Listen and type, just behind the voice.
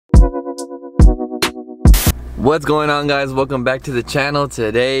What's going on, guys? Welcome back to the channel.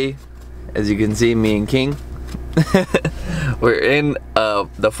 Today, as you can see, me and King we're in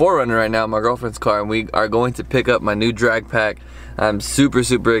the 4Runner right now, my girlfriend's car, and we are going to pick up my new drag pack. I'm super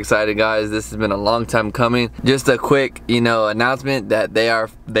excited, guys. This has been a long time coming. Just a quick announcement that they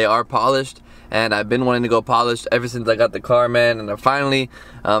are polished, and I've been wanting to go polished ever since I got the car, man. And I finally,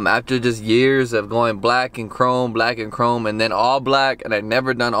 after just years of going black and chrome, and then all black, and I've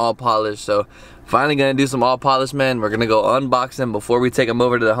never done all polished, so finally gonna do some all polish, man. We're gonna go unbox them before we take them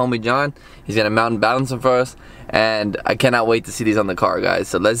over to the homie John. He's gonna mount and balance them for us, and I cannot wait to see these on the car, guys.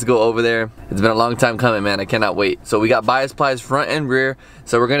 So let's go over there. It's been a long time coming, man. I cannot wait. So we got bias plies front and rear,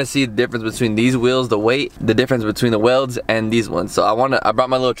 so we're gonna see the difference between these wheels, the weight, the difference between the welds and these ones. So I brought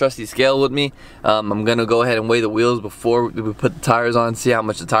my little trusty scale with me. I'm gonna go ahead and weigh the wheels before we put the tires on, see how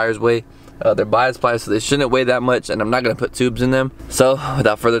much the tires weigh. They're bias plies, so they shouldn't weigh that much, and I'm not gonna put tubes in them. So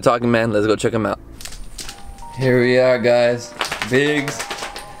without further talking, man, let's go check them out. Here we are, guys, bigs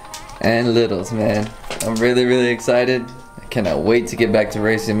and littles, man. I'm really excited. I cannot wait to get back to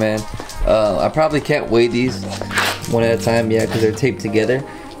racing, man. I probably can't weigh these one at a time, yeah, because they're taped together,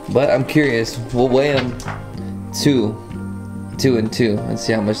 but I'm curious. We'll weigh them two and two and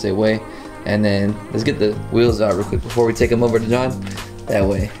see how much they weigh, and then let's get the wheels out real quick before we take them over to John. That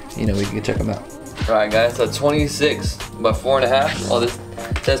way, we can check them out. All right, guys, so 26 by 4.5. Oh, this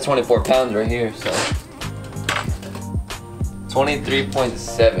says 24 pounds right here, so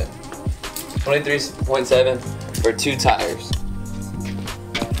 23.7. 23.7 for 2 tires.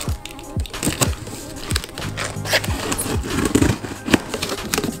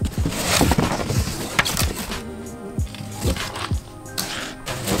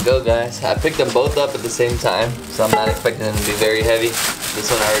 There we go, guys. I picked them both up at the same time, so I'm not expecting them to be very heavy. This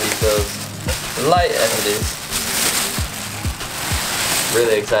one already feels light as it is.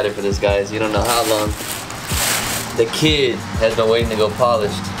 Really excited for this, guys. You don't know how long the kid has been waiting to go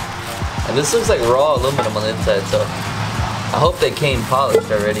polished. And this looks like raw aluminum on the inside, so I hope they came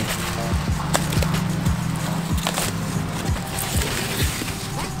polished already.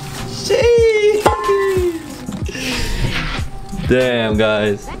 Jeez. Damn,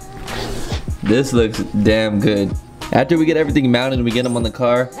 guys. This looks damn good. After we get everything mounted and we get them on the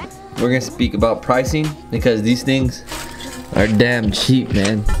car, we're gonna speak about pricing, because these things are damn cheap,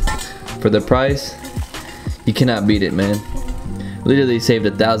 man. For the price, you cannot beat it, man. Literally saved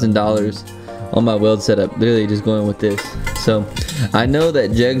 $1,000 on my weld setup, literally just going with this. So I know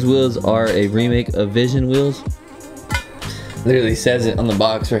that Jegs wheels are a remake of Vision wheels. Literally says it on the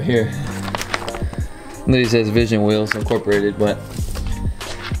box right here. Literally says Vision wheels incorporated, but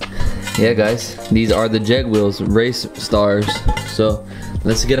yeah, guys, these are the Jeg wheels, race stars. So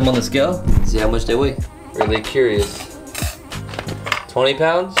let's get them on the scale, see how much they weigh. Really curious. 20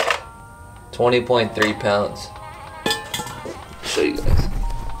 pounds? 20.3 pounds. Show you guys.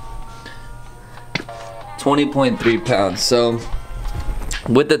 20.3 pounds. So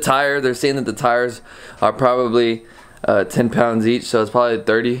with the tire, they're saying that the tires are probably 10 pounds each, so it's probably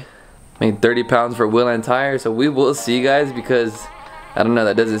 30 pounds for wheel and tire. So we will see, guys, because I don't know,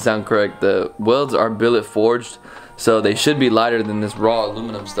 that doesn't sound correct. The welds are billet forged, so they should be lighter than this raw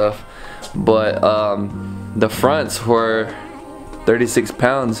aluminum stuff. But the fronts were 36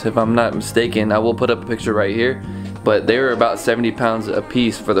 pounds, if I'm not mistaken. I will put up a picture right here, but they were about 70 pounds a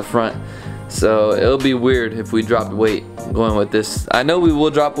piece for the front. So it'll be weird if we dropped weight going with this. I know we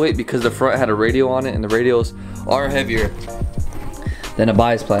will drop weight because the front had a radio on it, and the radios are heavier than a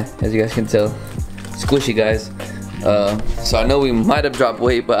bias ply, as you guys can tell. Squishy, guys. So I know we might have dropped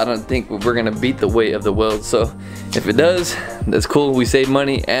weight, but I don't think we're gonna beat the weight of the weld. So if it does, that's cool. We save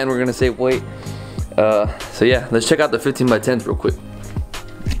money and we're gonna save weight. So yeah, let's check out the 15x10s real quick.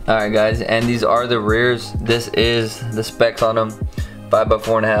 Alright, guys, and these are the rears. This is the specs on them.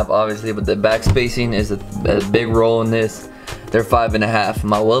 5x4.5, obviously, but the back spacing is a big role in this. They're 5.5.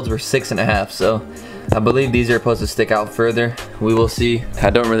 My welds were 6.5, so I believe these are supposed to stick out further. We will see. I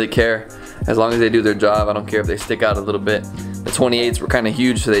don't really care. As long as they do their job, I don't care if they stick out a little bit. The 28s were kind of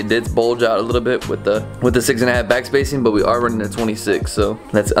huge, so they did bulge out a little bit with the 6.5 back spacing, but we are running a 26. So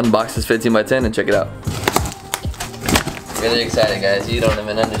let's unbox this 15x10 and check it out. Really excited, guys. You don't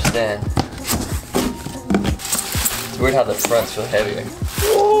even understand. It's weird how the fronts feel heavier.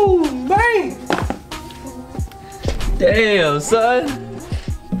 Ooh, man! Damn, son.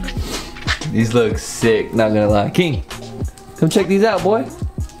 These look sick, not gonna lie. King, come check these out, boy.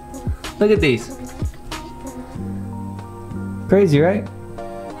 Look at these. Crazy, right?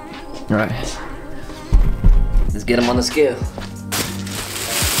 All right. Let's get them on the scale.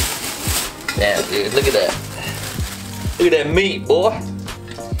 Damn, dude, look at that. Look at that meat, boy.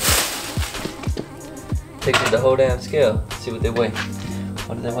 take the whole damn scale. See what they weigh.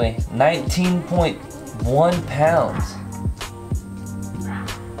 What do they weigh? 19.1 pounds.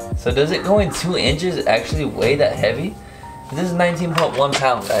 So does it go in 2 inches actually weigh that heavy? This is 19.1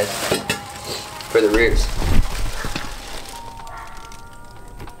 pounds, guys, for the rears.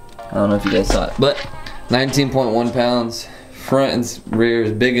 I don't know if you guys saw it, but 19.1 pounds, front and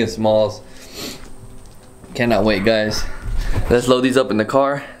rears, big and smalls. Cannot wait, guys. Let's load these up in the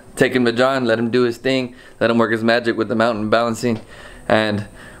car, take him to John, let him do his thing, let him work his magic with the mountain balancing, and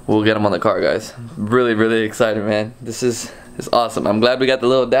we'll get him on the car, guys. Really, really excited, man. This is awesome. I'm glad we got the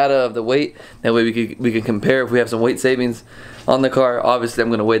little data of the weight. That way we can compare if we have some weight savings on the car. Obviously, I'm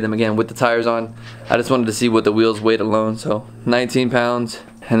gonna weigh them again with the tires on. I just wanted to see what the wheels weighed alone. So 19 pounds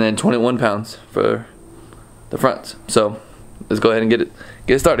and then 21 pounds for the fronts. So let's go ahead and get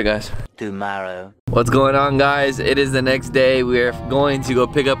it started, guys. Tomorrow. What's going on, guys? It is the next day. We're going to go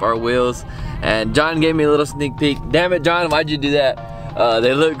pick up our wheels, and John gave me a little sneak peek. Damn it, John, why'd you do that?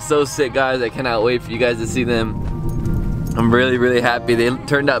 They look so sick, guys. I cannot wait for you guys to see them. I'm really, really happy. They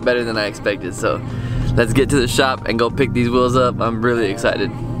turned out better than I expected. So let's get to the shop and go pick these wheels up. I'm really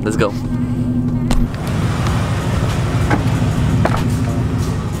excited. Let's go.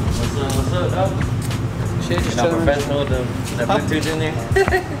 What's up, dog? Shit, just Not professional with that Bluetooth in there?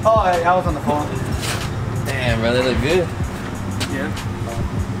 Oh, I was on the phone. Damn, bro, they look good. Yeah.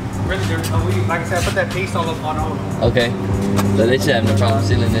 Really, like I said, I put that paste all up on all of them. Okay. So they should have no problem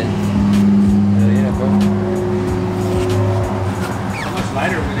sealing it. Hell yeah, bro. How much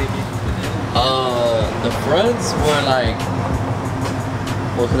lighter would they be? The fronts were like,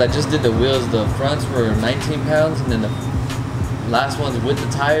 well, because I just did the wheels, the fronts were 19 pounds, and then the last ones with the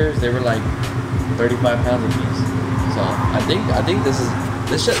tires, they were like 35 pounds a piece. So I think this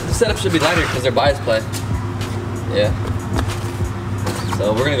setup should be lighter because they're bias play. Yeah.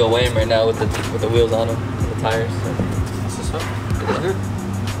 So we're gonna go weigh them right now with the wheels on them, the tires. So. They look good.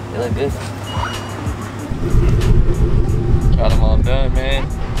 They look good. Got them all done, man.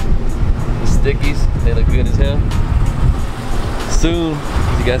 The stickies, they look good as hell. Soon,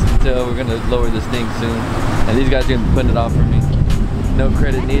 as you guys can tell, we're gonna lower this thing soon. And these guys are gonna be putting it off for me. No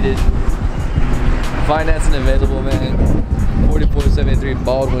credit needed. Financing available, man. 4473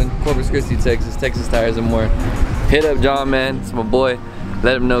 Baldwin, Corpus Christi, Texas. Texas Tires and More. Hit up John, man. It's my boy.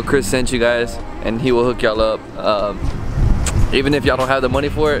 Let him know Chris sent you guys, and he will hook y'all up. Even if y'all don't have the money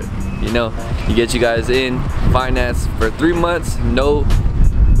for it, you know, he gets you guys in finance for 3 months, no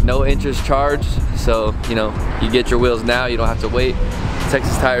interest charged. So, you know, you get your wheels now, you don't have to wait.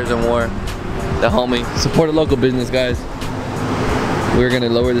 Texas Tires and More, the homie. Support a local business, guys. We're gonna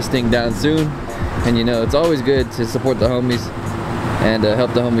lower this thing down soon, and you know, it's always good to support the homies and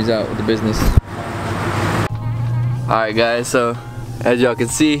help the homies out with the business. Alright, guys, so as y'all can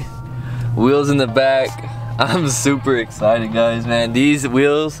see, wheels in the back. I'm super excited, guys, man. These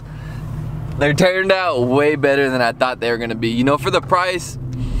wheels, they turned out way better than I thought they were gonna be. You know, for the price,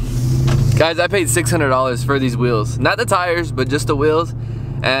 guys, I paid $600 for these wheels. Not the tires, but just the wheels.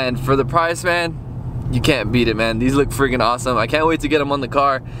 And for the price, man, you can't beat it, man. These look freaking awesome. I can't wait to get them on the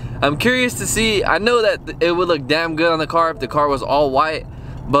car. I'm curious to see, I know that it would look damn good on the car if the car was all white,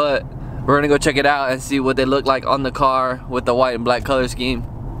 but we're gonna go check it out and see what they look like on the car with the white and black color scheme.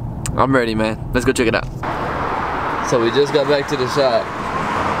 I'm ready, man. Let's go check it out. So we just got back to the shop.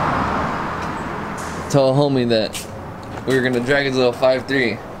 Told homie that we were gonna drag his little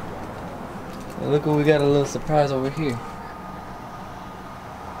 5.3. And look what we got, a little surprise over here.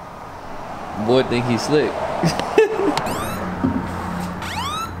 Boy think he's slick.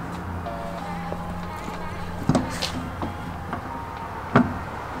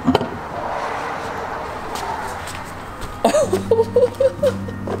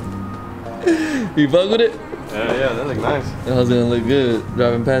 You fuck with it? Yeah, that look nice. That was gonna look good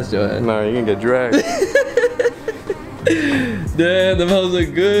driving past your ass. No, you're gonna get dragged. Damn, them hoes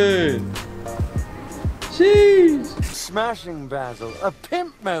look good. Sheesh. Smashing Basil, a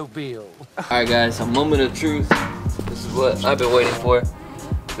pimp mobile. Alright, guys, a moment of truth. This is what I've been waiting for.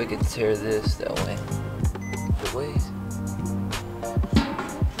 If we can tear this that way. It weighs.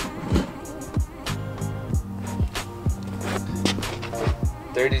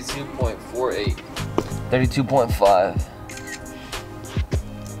 .48. 32.5.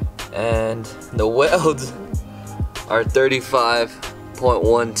 And the welds are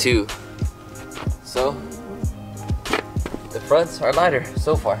 35.12. So the fronts are lighter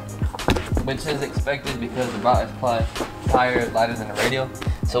so far, which is expected because the bias ply tire is lighter than the radial.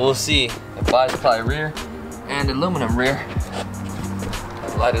 So we'll see if bias ply rear and aluminum rear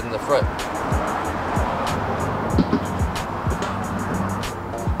is lighter than the front.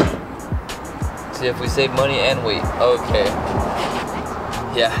 see if we save money and weight. Okay.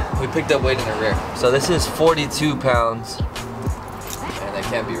 Yeah, we picked up weight in the rear. So this is 42 pounds. And that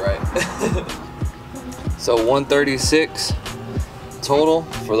can't be right. So 136 total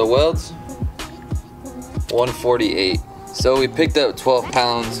for the welds. 148. So we picked up 12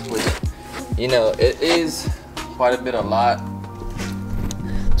 pounds, which, you know, it is quite a bit a lot.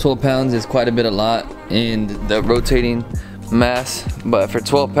 12 pounds is quite a bit a lot in the rotating mass, but for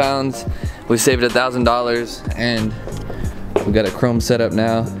 12 pounds, we saved $1,000 and we got a chrome setup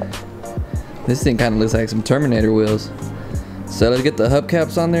now. This thing kind of looks like some Terminator wheels. So let's get the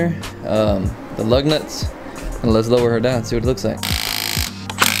hubcaps on there, the lug nuts, and let's lower her down, see what it looks like.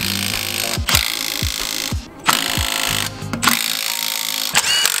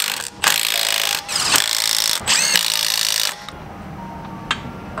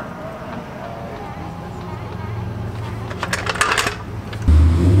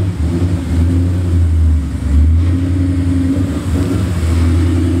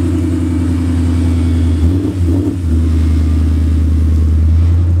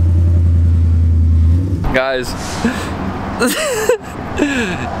 Guys,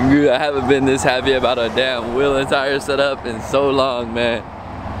 I haven't been this happy about a damn wheel and tire setup in so long, man.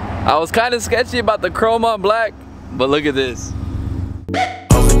 I was kind of sketchy about the chrome on black, but look at this.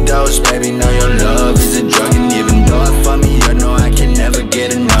 Overdose, baby, know your love is a drug, and even though I find me, I know I can never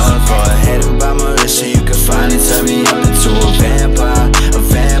get enough. Go ahead and buy my wrist so you can finally turn me up into a vampire, a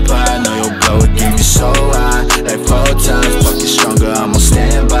vampire. Know your blow would give me so high, like 4 times, fucking stronger. I'm on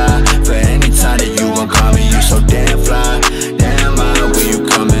standby for any time that you gon' call me. You so damn fly, damn mind. When you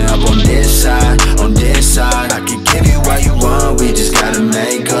coming up on this side, I can give you what you want. We just gotta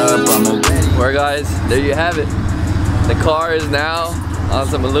make up. I'm already. Well, guys, there you have it. The car is now on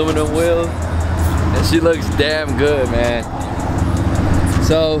some aluminum wheels, and she looks damn good, man.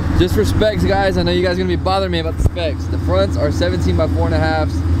 So just for specs, guys, I know you guys are gonna be bothering me about the specs. The fronts are 17 by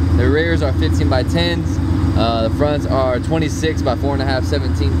 4.5s, the rears are 15 by 10s. The fronts are 26 by 4.5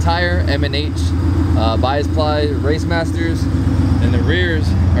 17 tire M&H bias ply Race Masters, and the rears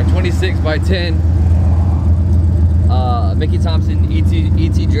are 26 by 10 Mickey Thompson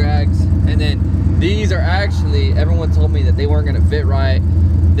ET drags. And then these are actually, everyone told me that they weren't gonna fit right,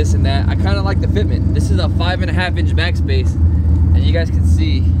 this and that. I kind of like the fitment. This is a 5.5 inch back space, and you guys can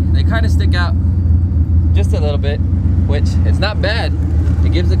see they kind of stick out just a little bit, which it's not bad.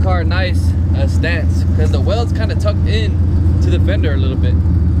 It gives the car a nice stance, because the weld's kind of tucked in to the fender a little bit.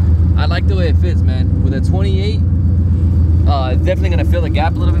 I like the way it fits, man. With a 28, it's definitely gonna fill the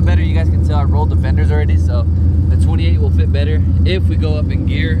gap a little bit better. You guys can tell I rolled the fenders already, so the 28 will fit better if we go up in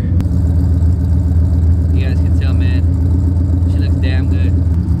gear. You guys can tell, man, she looks damn good.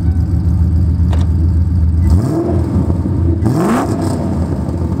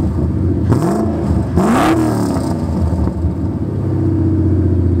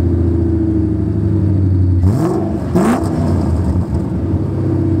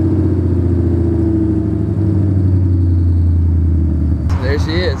 There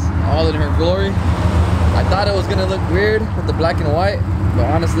she is, all in her glory. I thought it was gonna look weird with the black and white, but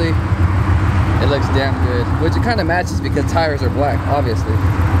honestly, it looks damn good. Which it kind of matches because tires are black, obviously.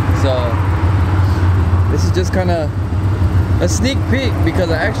 So this is just kind of a sneak peek,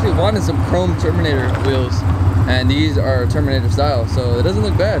 because I actually wanted some chrome Terminator wheels, and these are Terminator style, so it doesn't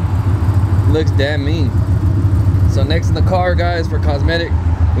look bad. It looks damn mean. So next in the car, guys, for cosmetic,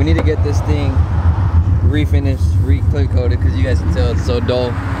 we need to get this thing refinished, re-clear coated, because you guys can tell it's so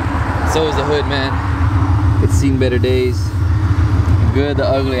dull. So is the hood, man. It's seen better days. The good, the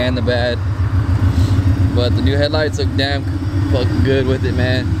ugly, and the bad. But the new headlights look damn fucking good with it,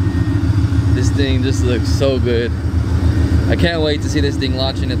 man. This thing just looks so good. I can't wait to see this thing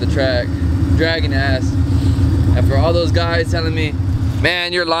launching at the track, dragging ass. And for all those guys telling me,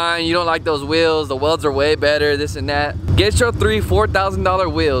 man, you're lying, you don't like those wheels, the welds are way better, this and that. Get your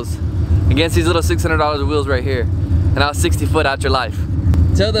 $4,000 wheels against these little $600 wheels right here, and I'll 60 foot out your life.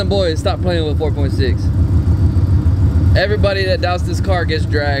 Tell them boys, stop playing with 4.6. Everybody that doubts this car gets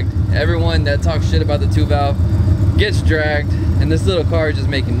dragged. Everyone that talks shit about the 2-valve gets dragged, and this little car is just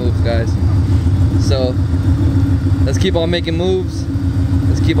making moves, guys. So let's keep on making moves.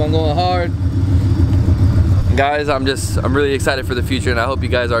 Let's keep on going hard. Guys, I'm really excited for the future, and I hope you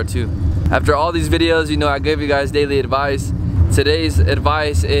guys are too. After all these videos, you know I give you guys daily advice. Today's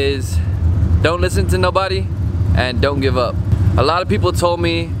advice is don't listen to nobody and don't give up. A lot of people told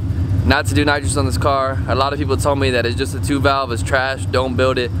me not to do nitrous on this car. A lot of people told me that it's just a 2-valve, it's trash, don't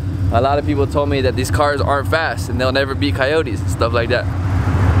build it. A lot of people told me that these cars aren't fast and they'll never beat coyotes and stuff like that.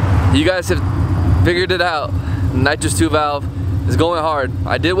 You guys have figured it out. Nitrous 2-valve It's going hard.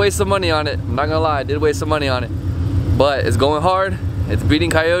 I did waste some money on it. I'm not gonna lie, I did waste some money on it. But it's going hard. It's beating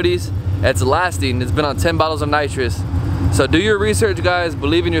coyotes. It's lasting. It's been on 10 bottles of nitrous. So do your research, guys.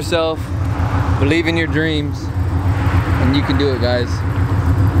 Believe in yourself. Believe in your dreams. And you can do it, guys.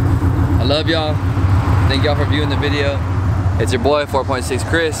 I love y'all. Thank y'all for viewing the video. It's your boy,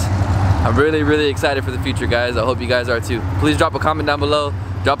 4.6Chris. I'm really excited for the future, guys. I hope you guys are too. Please drop a comment down below.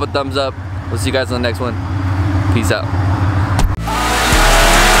 Drop a thumbs up. We'll see you guys on the next one. Peace out.